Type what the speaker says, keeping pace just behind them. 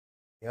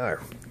We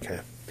are. Okay.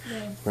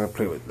 Yeah. We're gonna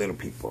play with little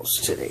peoples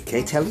today.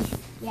 Okay, Telly?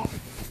 Yeah.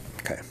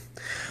 Okay.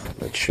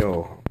 Let's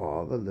show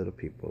all the little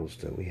peoples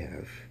that we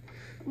have.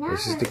 No,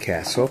 This is the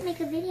castle. Let's make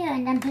a video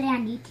and then put it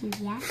on YouTube,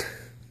 yeah?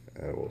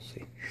 We'll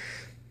see.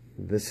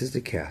 This is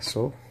the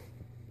castle,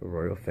 the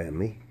royal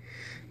family,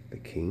 the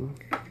king,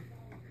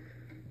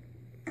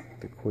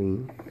 the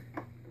queen.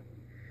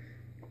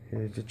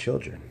 Here's the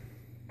children.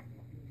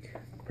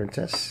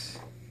 Princess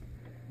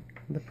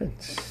and the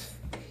prince.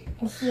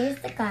 And here's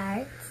the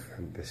guards.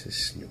 And this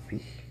is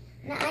Snoopy.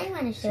 No, I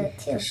want to show it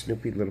too. The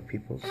Snoopy little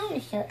peoples. I want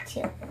to show it too.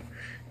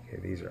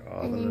 Okay, these are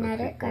all And the little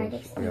another guard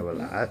peoples. is We have a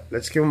Snoopy. lot.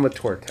 Let's give them a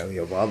tour, Telly,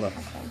 of all the. Okay.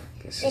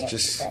 This is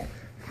just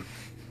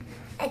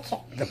Okay.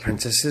 the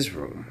princess's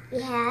room.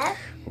 We have.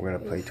 We're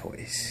gonna play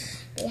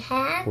toys. We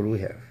have What do we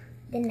have?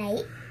 the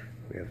knight.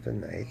 We have the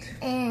knight,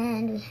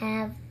 And we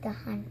have the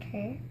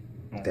hunter.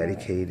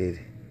 dedicated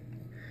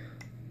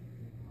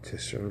to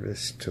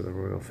service to the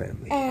royal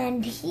family.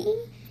 And he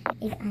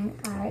is on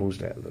guard. Who's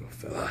that little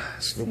fella?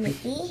 Snoopy.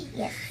 Snoopy.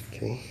 Yes.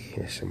 Okay,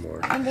 here's some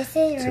more. And this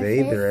is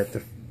Today Rufus. they're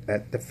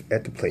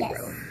at the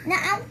playground. Yes. No,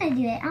 I want to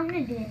do it. I want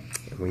to do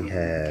it. And we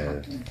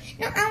have.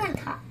 No, I want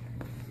to talk.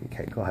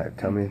 Okay, go ahead.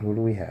 Tell me, who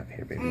do we have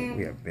here, baby?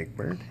 We have Big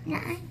Bird. No,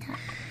 I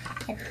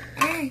talk.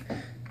 And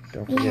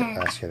Don't We forget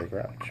have- Oscar the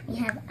Grouch. we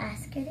have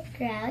Oscar the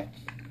Grouch,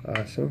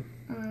 Awesome.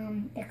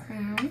 the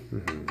clown,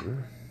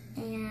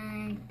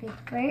 and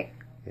Big Bird.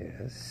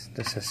 Yes,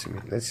 the Sesame.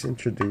 Let's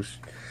introduce.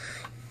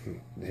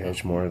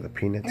 There's more of the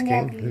Peanuts And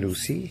gang. then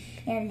Lucy.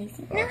 and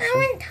Lucy. No, I Awesome.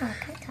 want to talk.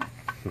 I talk.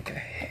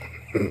 Okay.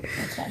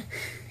 Okay.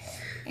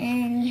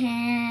 And we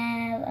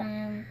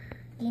have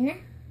Gina,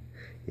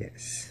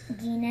 Yes.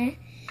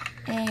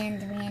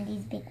 and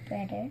Randy's big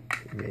brother.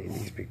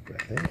 Randy's big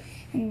brother.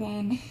 And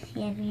then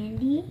we have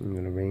Randy.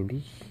 Little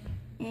Randy.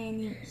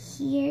 And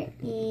here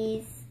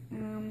is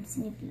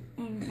Snoopy.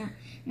 And no,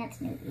 not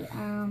Snoopy.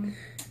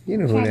 You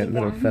know who Charlie that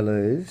little Brown. fella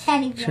is?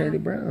 Charlie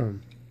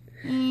Brown. Brown.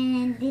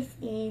 And this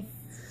is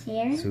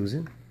Sharon.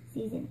 Susan.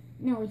 Susan.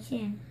 No, it's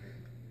Sharon.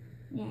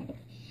 Yeah.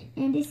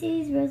 And this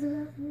is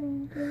Roosevelt.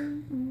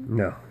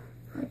 No,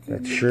 What's his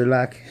that's name?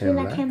 Sherlock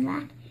Sherlock Hemlock.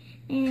 Hemlock.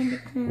 And the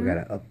clown. We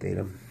gotta update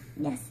him.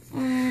 Yes.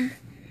 And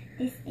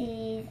this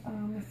is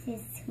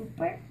Mrs.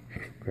 Hooper.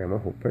 Grandma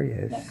Hooper,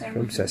 yes, Yeah, Grandma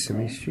from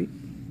Sesame Hooper. Street.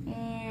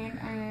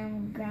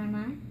 And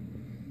Grandma.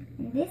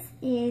 And this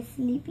is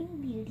Sleeping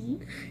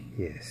Beauty.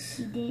 Yes.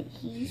 He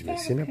She's used to have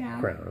missing a a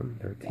crown. crown,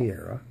 her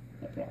tiara.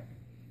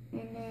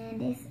 And then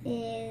this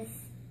is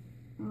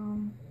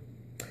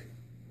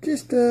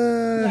Just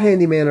a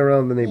handyman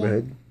around the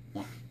neighborhood.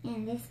 yeah.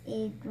 And this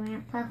is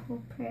Grandpa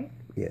Hooper.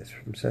 Yes,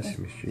 from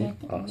Sesame Yes, Street.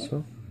 yes,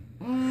 Also,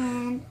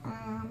 And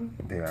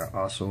they are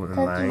also in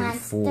Cookie line Monster.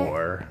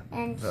 for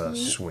And the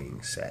he-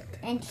 swing set.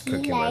 and he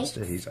Cookie likes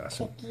Monster, he's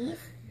awesome. cookies.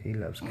 He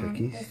loves And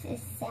cookies. this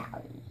is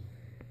Sally.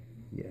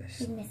 Yes.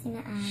 She's missing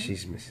an eye.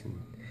 She's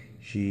missing.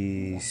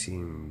 She's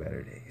seen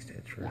better days,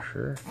 that's for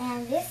sure.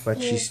 And this But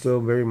is she's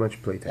still very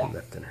much playtime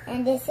left in her.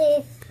 and this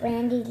is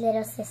Randy's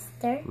little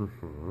sister.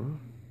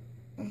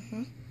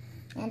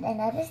 And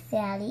another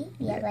Sally.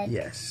 We have like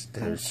Yes,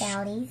 10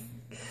 Sallys.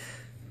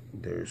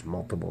 there's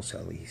multiple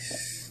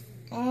Sallys.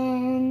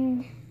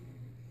 And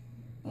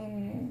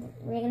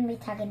we're gonna be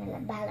talking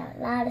about a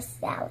lot of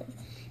Sallys.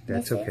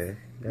 That's This is okay.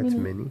 That's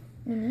Minnie.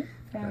 Minnie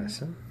from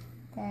Awesome.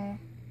 the I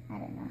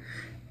don't know.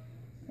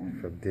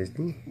 From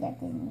Disney. Yeah,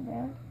 Disney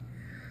World.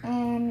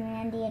 And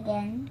Randy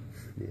again.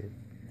 Yeah.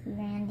 Two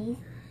Randys.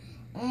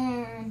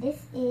 And this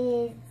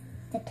is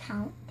the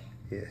Count.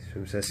 Yes,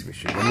 from Sesame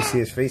Street. Let me see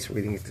his face.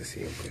 We didn't get to see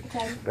him.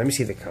 Okay. Let me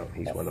see the Count.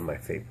 He's one of my The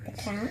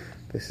favorites. Count.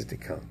 This is the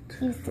Count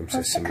He was from supposed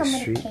to Sesame come with a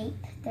Street. cape.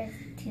 There's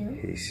two.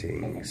 He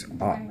sings. The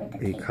one with the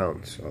He cape.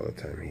 counts all the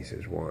time. He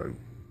says 1,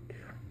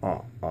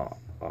 Yeah.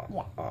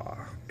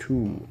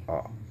 2,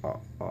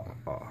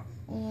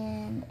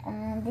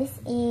 And this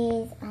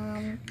is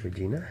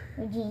Regina.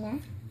 Regina.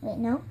 Wait,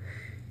 no.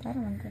 The other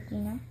one's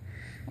Regina.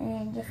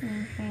 And just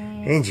name her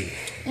Angie.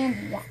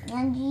 Angie. Yeah,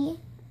 Angie.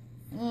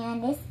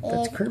 And this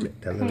That's is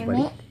Kermit, that little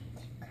buddy.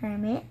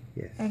 Kermit.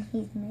 Yes, And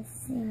he's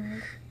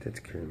missing. that's There's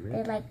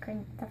Kermit. like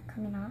green stuff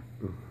coming off.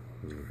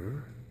 Mm-hmm.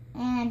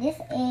 And this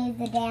is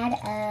the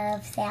dad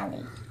of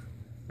Sally.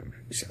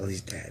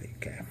 Sally's daddy.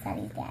 Okay.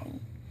 Sally's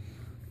daddy.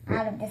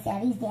 All of the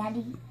Sally's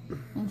daddy.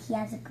 And he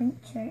has a green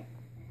shirt.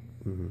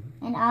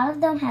 And all of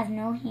them have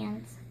no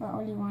hands. Well,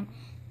 only one.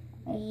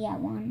 Yeah,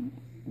 one.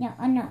 No,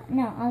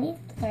 no, only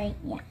 3.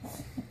 Yeah.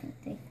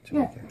 Three.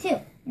 No, 2.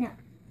 No.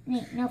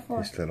 Wait, no, 4.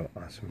 This little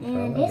awesome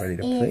And fella this ready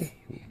to is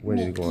play. Where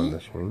did he go on the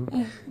Mickey. swing?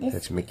 And this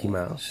That's Mickey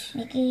Mouse.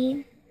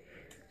 Mickey.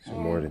 Some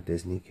more of the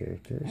Disney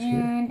characters here.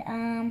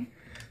 And,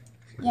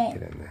 yeah,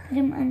 Get in there. put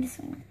him on the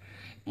swing.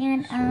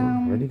 And,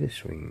 Swing. Ready to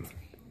swing.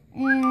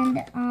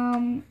 and,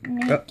 Oh,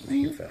 Mickey.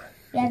 you fell.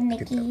 We have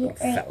Look at that Mickey little right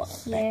fella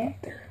here.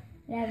 back there.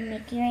 We have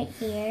Mickey right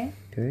here.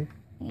 Okay.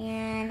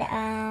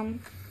 And,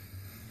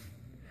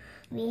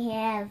 we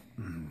have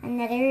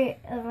another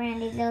of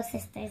Randy's little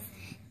sisters.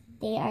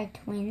 They are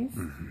twins.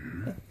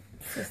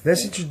 sisters.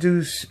 Let's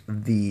introduce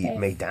the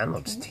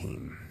McDonald's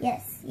team.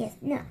 Yes.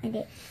 No, I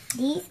did.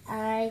 These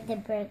are the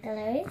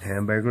burglars.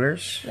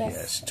 Hamburglers? Yes.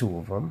 Yes, 2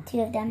 of them. 2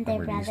 of them, they're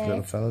Remember brothers. these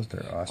little fellas?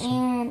 They're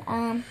awesome.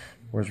 And,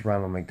 where's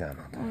Ronald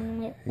McDonald?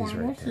 he's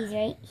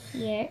right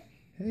here.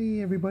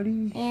 Hey,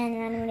 everybody. And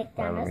Ronald McDonald.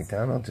 Ronald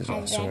McDonald is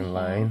has also red in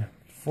line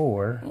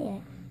for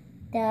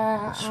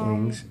the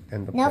swings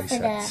and the no, play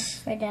sets.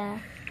 for the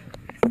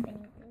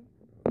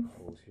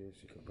Holes here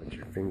so you can put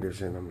your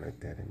fingers in them like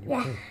that and you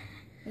play.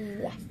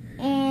 Yeah.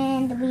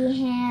 And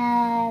we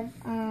have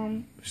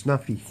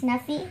Snuffy.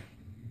 Snuffy.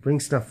 Bring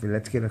Snuffy.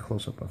 Let's get a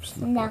close-up of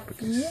Snuffy. Snuffy.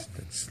 Because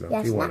that's Snuffy,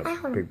 Yes, one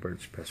of Big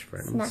Bird's best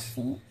friends.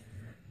 Snuffy.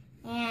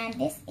 And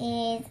this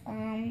is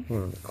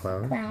The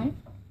clown. Clown.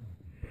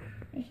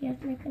 He has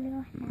like a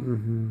little hat.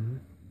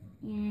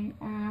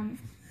 And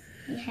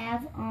we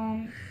have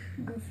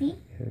Goofy.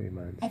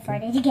 I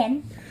farted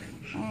again.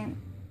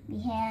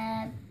 We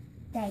have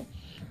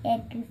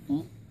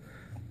Goofy.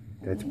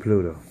 That's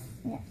Pluto.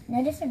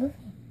 No, this is Goofy.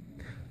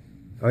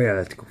 Oh yeah,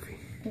 that's Goofy.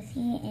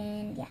 Goofy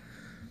and yeah.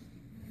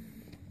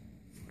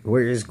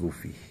 Where is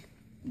Goofy?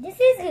 This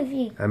is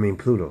Goofy. I mean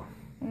Pluto.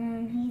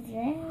 He's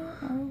right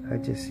over. I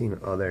just seen it.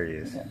 Oh, there he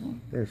is.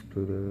 There's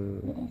Pluto.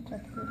 We didn't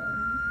put Pluto in.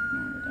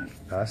 No, we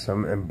didn't.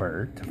 Awesome. And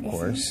Bert, of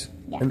course.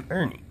 And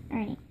Ernie.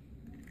 Ernie.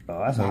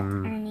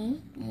 Awesome. That's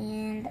Ernie.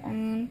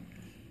 And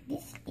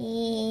this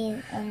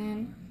is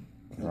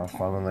They're all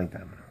falling like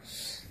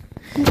dominoes.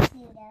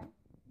 Pluto.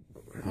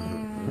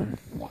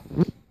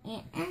 Yeah.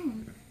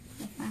 And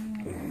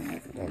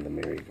On the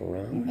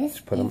merry-go-round. this Let's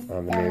put them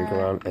on the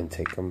merry-go-round and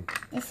take them.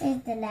 This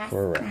is the last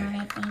for a ride. round,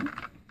 I think.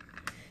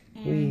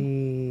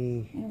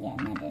 Whee! And yeah,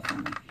 no, there's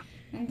one more.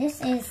 And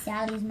this is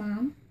Sally's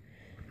mom.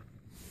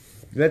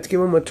 Let's give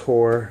them a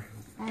tour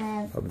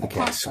Of the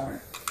castle.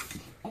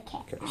 Okay.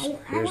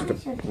 Here's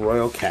the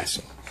royal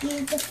castle.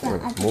 Here's the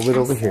front of the Move it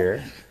over castle.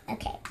 here.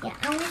 Okay, yeah,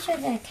 I want to show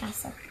the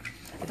castle.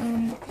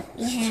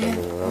 We So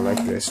have,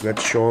 like this.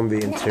 Let's show them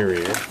the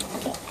interior.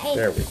 okay,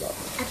 There we go.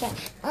 okay,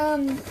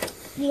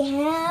 we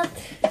have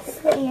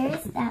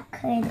stairs that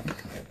could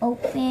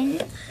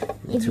open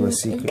Into a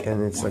secret,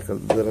 and it's like a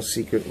little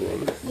secret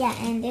room. Yeah,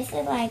 and this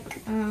is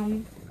like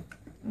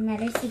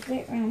another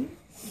secret room.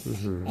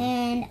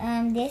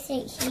 And this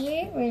right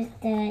here where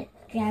the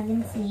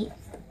dragon sleeps.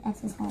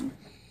 That's his home.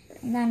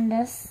 And then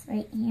this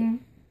right here.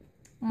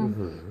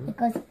 It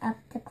goes up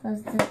to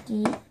close the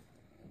gate.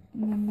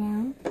 And then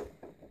down.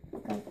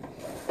 It goes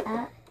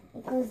up.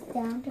 It goes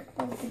down to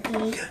close the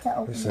gate to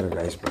open This is a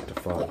nice part to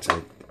fall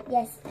inside.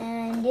 Yes,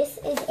 and this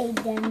is a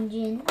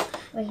dungeon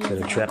where he's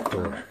It's a trap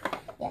door.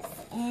 Yes,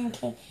 and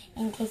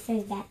in case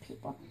there's bad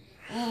people.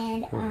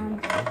 And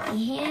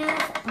we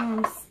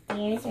have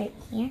stairs right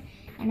here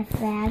and a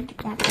flag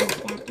that goes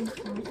back and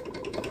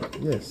forth.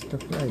 Yes, the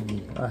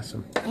flag.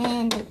 Awesome.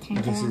 And it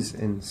turns This around. is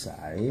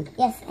inside.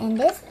 Yes, and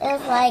this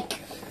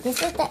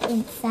is the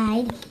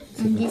inside.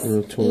 And this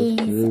Little tour is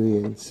through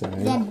the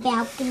inside. the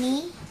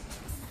balcony.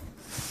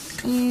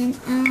 And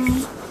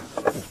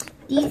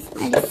these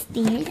are the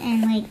stairs,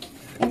 and like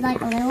there's like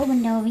a little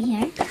window over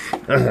here.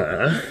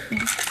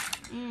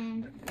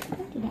 And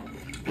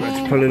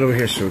Let's put it over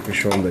here so we can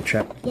show them the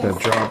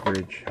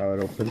drawbridge, how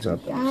it opens up.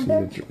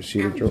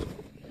 See the door?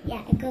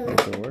 Yeah, it goes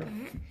The door.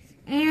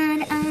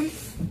 and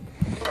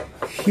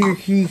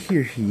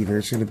Here.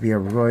 There's going to be a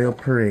royal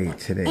parade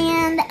today.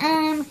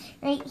 and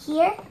right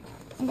here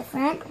in the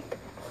front,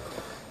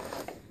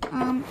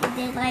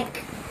 there's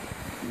like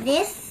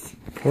this.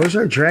 Where's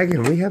our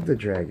dragon? We have the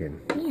dragon.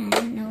 Yeah, I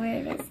don't know where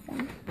it is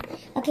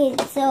though. Okay,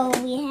 so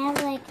we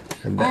have like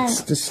And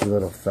that's this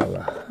little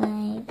fella.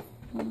 like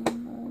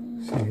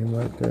See him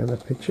right there in the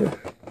picture?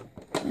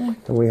 Yeah.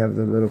 And we have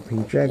the little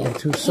pink dragon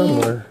too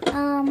somewhere.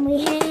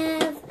 we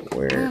have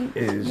Where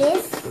is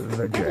this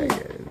the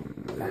dragon?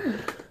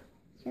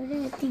 show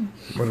the thing.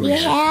 What do We we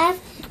have?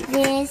 have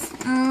this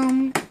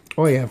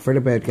Oh yeah, for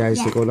the bad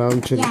guys to go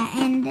down to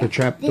and the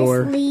trap this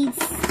door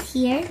leads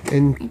here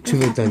into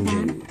the Up and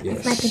dungeon. down. Yes.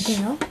 It's like a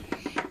jail.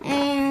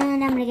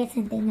 And I'm gonna get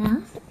something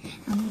else.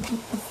 I'm gonna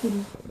take the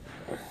city.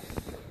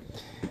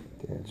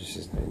 Yeah, this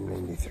is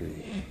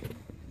 1993.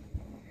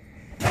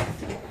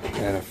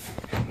 And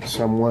if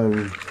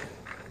someone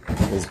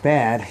is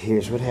bad,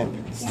 here's what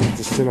happens.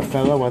 This little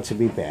fella wants to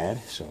be bad,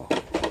 so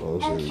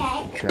closes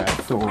the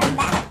trap door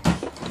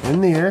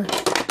in there,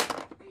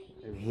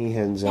 and he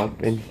ends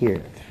up in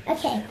here,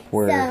 Okay.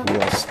 where so,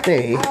 he'll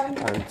stay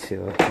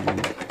until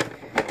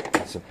he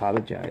has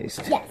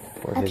apologized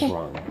for his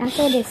wrong. Now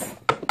show this.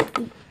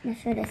 Now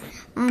show this.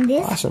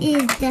 This Awesome.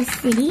 is the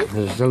city.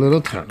 There's the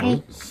little town.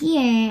 Right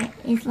here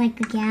is like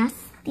a gas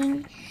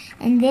thing.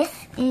 And this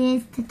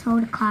is to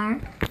tow the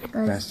car.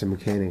 That's the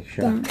mechanic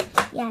shop. Down.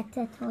 Yeah,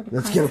 to tow the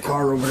Let's car. get a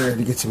car over there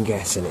to get some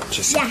gas in it.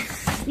 Just Yeah,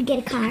 we get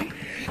a car.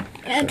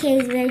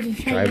 Okay, so ready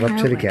to show drive you up how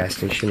to it the works. gas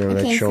station and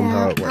let's show him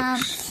how it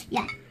works.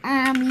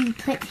 You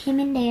put him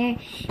in there,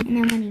 and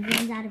then when he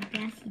runs out of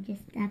gas, he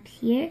just stops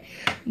here,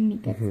 and he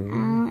gets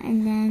out,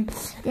 and then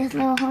this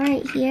little hole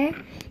right here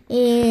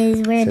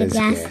is where Says the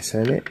gas gas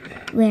in it.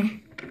 where?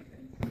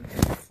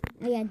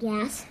 Oh yeah,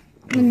 gas.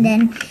 And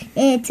then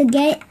to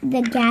get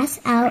the gas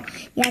out,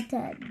 you have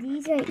to,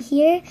 these right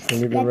here. Can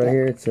you go right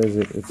here? It says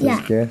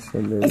gas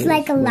under. It's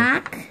like a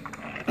lock.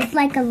 It's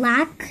like a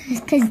lock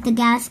because the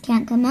gas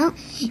can't come out.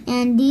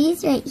 And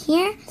these right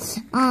here,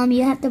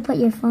 you have to put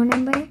your phone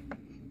number.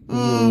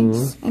 And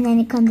then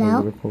it comes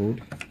out. The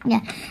code.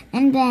 Yeah.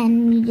 And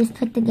then you just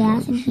put the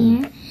gas in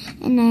here.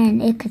 And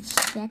then it could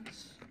stretch.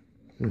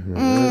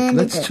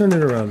 Let's turn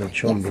it around and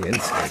show them the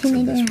inside of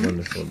this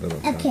wonderful little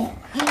house. Okay.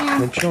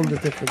 And show them the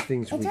different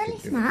things we It's can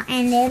really do. small,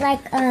 and they're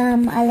like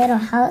a little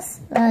house,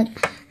 like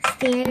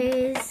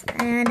stairs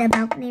and a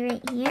balcony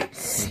right here.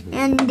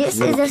 And this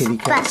is a kitty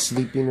cat special.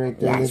 sleeping right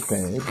there in his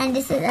bed. And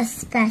this is a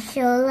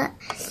special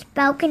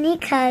balcony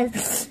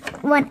because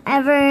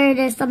whenever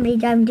there's somebody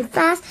driving too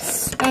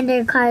fast and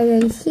their car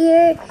is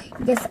here,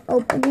 you just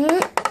open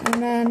it,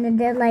 and then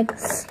they're like,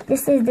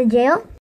 this is the jail.